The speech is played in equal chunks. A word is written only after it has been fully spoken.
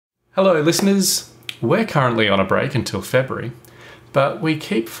Hello, listeners. We're currently on a break until February, but we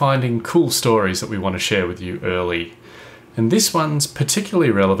keep finding cool stories that we want to share with you early. And this one's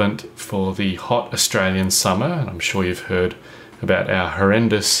particularly relevant for the hot Australian summer, and I'm sure you've heard about our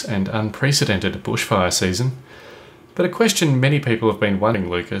horrendous and unprecedented bushfire season. But a question many people have been wondering,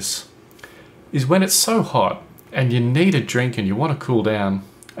 Lucas, is when it's so hot and you need a drink and you want to cool down,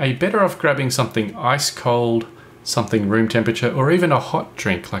 are you better off grabbing something ice cold, something room temperature, or even a hot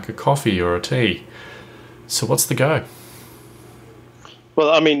drink like a coffee or a tea? So what's the go?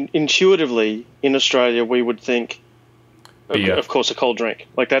 Well, I mean, intuitively in Australia, we would think, of course, a cold drink.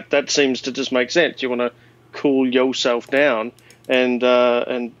 Like that seems to just make sense. You want to cool yourself down, and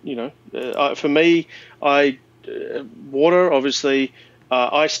for me, water, obviously,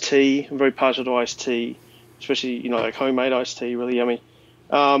 iced tea. I'm very partial to iced tea, especially like homemade iced tea, really yummy.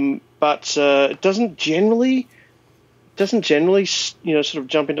 But it doesn't generally sort of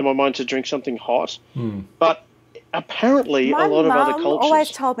jump into my mind to drink something hot. But apparently a lot of other cultures... My mum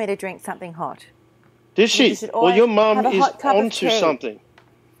always told me to drink something hot. Did she? Well, your mum is onto something.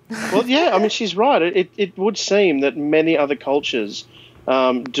 Well, yeah, I mean, she's right. It would seem that many other cultures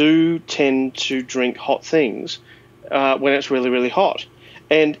do tend to drink hot things when it's really, really hot.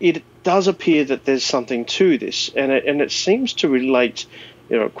 And it does appear that there's something to this. And it seems to relate,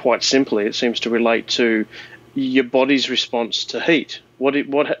 quite simply, it seems to relate to your body's response to heat. How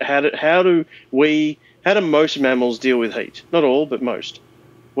do most mammals deal with heat? Not all, but most.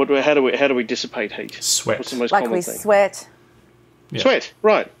 How do we dissipate heat? Sweat. What's the most like common we thing? sweat. Yeah. Sweat,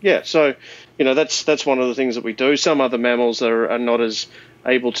 right? Yeah. So that's one of the things that we do. Some other mammals are not as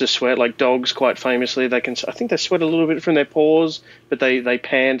able to sweat, like dogs. Quite famously, I think they sweat a little bit from their paws, but they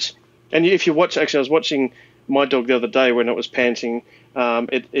pant. And if you watch, actually, I was watching my dog the other day when it was panting.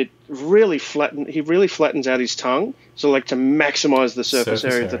 It really flattened. He really flattens out his tongue, so like to maximize the surface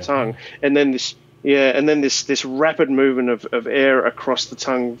area of the tongue, and then this rapid movement of air across the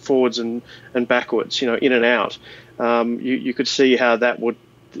tongue forwards and backwards, in and out. You could see how that would,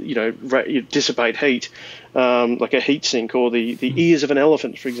 dissipate heat, like a heat sink or the ears of an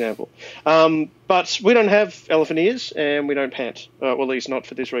elephant, for example. But we don't have elephant ears and we don't pant. Well, at least not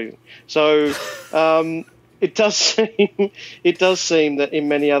for this reason. So it does seem that in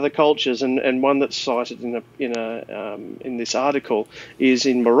many other cultures, and one that's cited in this article is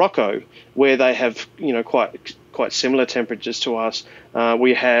in Morocco, where they have quite similar temperatures to us.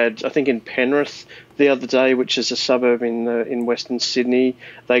 We had, I think, in Penrith the other day, which is a suburb in Western Sydney,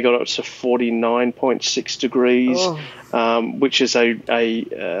 they got up to 49.6 degrees, which is I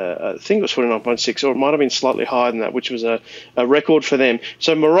think it was 49.6, or it might have been slightly higher than that, which was a record for them.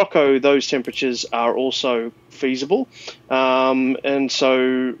 So Morocco, those temperatures are also feasible, and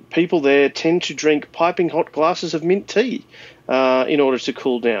so people there tend to drink piping hot glasses of mint tea in order to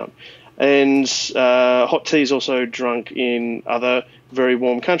cool down. And hot tea is also drunk in other very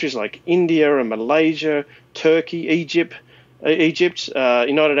warm countries like India and Malaysia, Turkey, Egypt,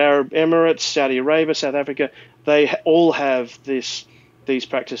 United Arab Emirates, Saudi Arabia, South Africa. They all have these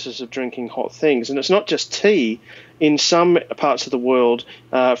practices of drinking hot things. And it's not just tea. In some parts of the world,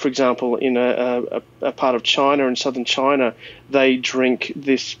 for example, in a part of China, in southern China, they drink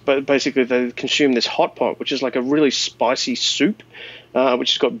this, but basically they consume this hot pot, which is like a really spicy soup,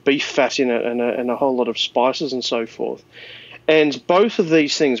 which has got beef fat in it and a whole lot of spices and so forth. And both of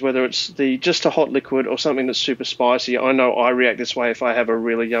these things, whether it's just a hot liquid or something that's super spicy, I know I react this way if I have a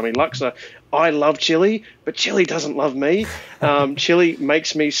really yummy laksa. I love chili, but chili doesn't love me. Chili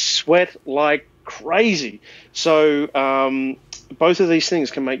makes me sweat like crazy. So both of these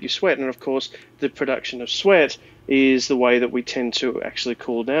things can make you sweat. And, of course, the production of sweat is the way that we tend to actually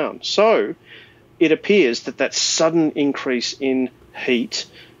cool down. So it appears that sudden increase in heat,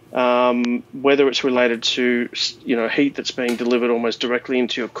 whether it's related to heat that's being delivered almost directly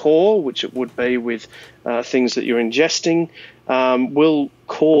into your core, which it would be with things that you're ingesting, will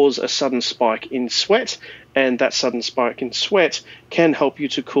cause a sudden spike in sweat, and that sudden spike in sweat can help you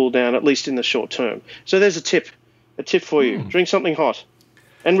to cool down, at least in the short term. So there's a tip for you. Drink something hot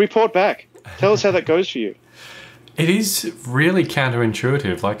and report back. Tell us how that goes for you. It is really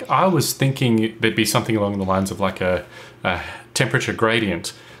counterintuitive. Like, I was thinking there'd be something along the lines of like a temperature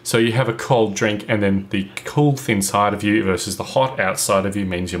gradient. So you have a cold drink, and then the cool inside of you versus the hot outside of you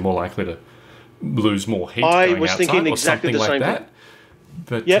means you're more likely to lose more heat I going was outside, thinking or exactly something the like same that.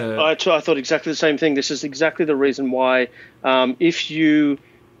 But I thought exactly the same thing. This is exactly the reason why if you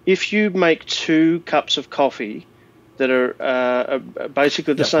make 2 cups of coffee that are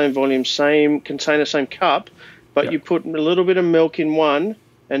basically the same volume, same container, same cup, but you put a little bit of milk in one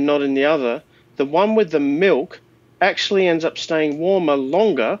and not in the other, the one with the milk actually ends up staying warmer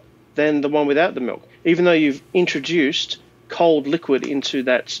longer than the one without the milk, even though you've introduced cold liquid into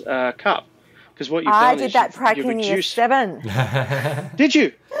that cup. Because what you've I done did is that prac you've in year reduced. 7 Did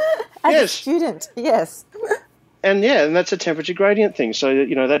you? as a Yes. student. Yes. And that's a temperature gradient thing. So,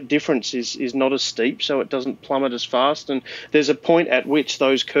 that difference is not as steep, so it doesn't plummet as fast. And there's a point at which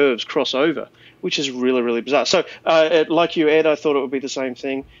those curves cross over, which is really, really bizarre. So, like you, Ed, I thought it would be the same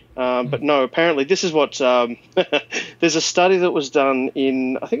thing. But no, apparently this is what there's a study that was done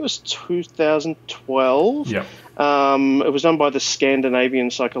in, I think it was 2012. Yep. It was done by the Scandinavian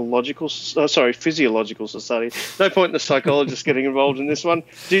Physiological Society. No point in the psychologists getting involved in this one.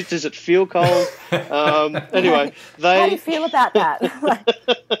 Does it feel cold? Anyway, How do you feel about that?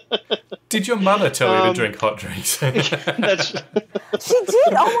 Did your mother tell you to drink hot drinks? that's She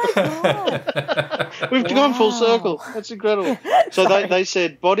did. Oh my God. we've gone full circle. That's incredible. So they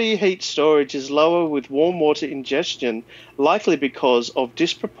said body heat storage is lower with warm water ingestion, likely because of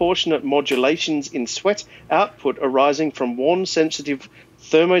disproportionate modulations in sweat output arising from warm-sensitive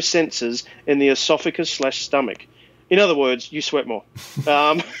thermosensors in the esophagus/stomach. In other words, you sweat more.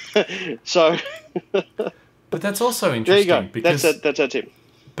 So But that's also there you interesting go. because That's our tip.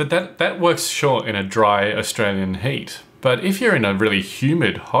 but that works sure in a dry Australian heat. But if you're in a really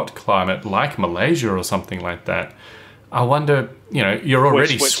humid, hot climate like Malaysia or something like that, I wonder, you're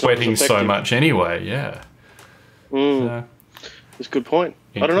already sweat's not as sweating so effective. much anyway. Yeah. So, That's a good point.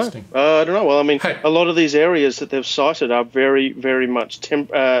 I don't Interesting. know. I don't know. Well, I mean, Hey. a lot of these areas that they've cited are very, very much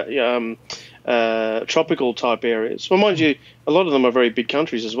tropical type areas. Well, mind you, a lot of them are very big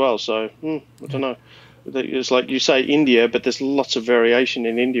countries as well. So I don't know. It's like you say India, but there's lots of variation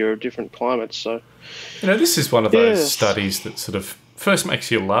in India of different climates. So this is one of those Yes. studies that sort of first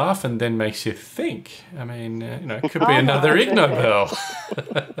makes you laugh and then makes you think. I mean, it could be another Ig Nobel.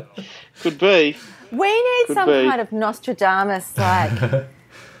 could be. We need Could some be. kind of Nostradamus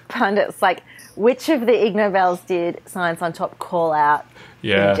pundits, like which of the Ig Nobels did Science on Top call out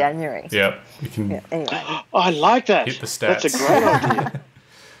Yeah. in January? Yeah. You can Anyway, I like that. hit the stats. That's a great idea.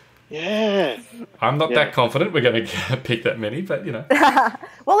 Yeah. I'm not that confident we're going to pick that many, but, well,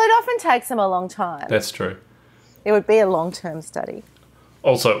 it often takes them a long time. that's true. It would be a long-term study.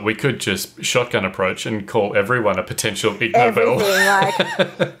 Also, we could just shotgun approach and call everyone a potential Ig Nobel.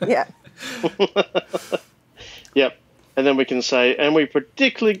 Everything, yeah. Yep. And then we can say, and we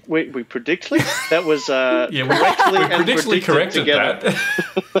predictly, that was Yeah, correctly we and predictably predicted corrected together.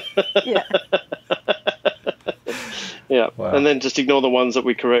 that. Yeah. Yeah, Wow. and then just ignore the ones that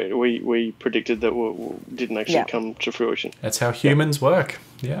we predicted that didn't actually Yeah. come to fruition. That's how humans work.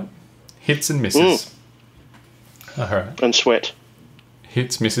 Yeah. Hits and misses. All right. And sweat.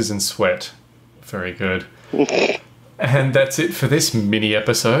 Hits, misses, and sweat. Very good. And that's it for this mini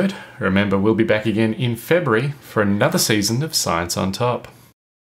episode. Remember, we'll be back again in February for another season of Science on Top.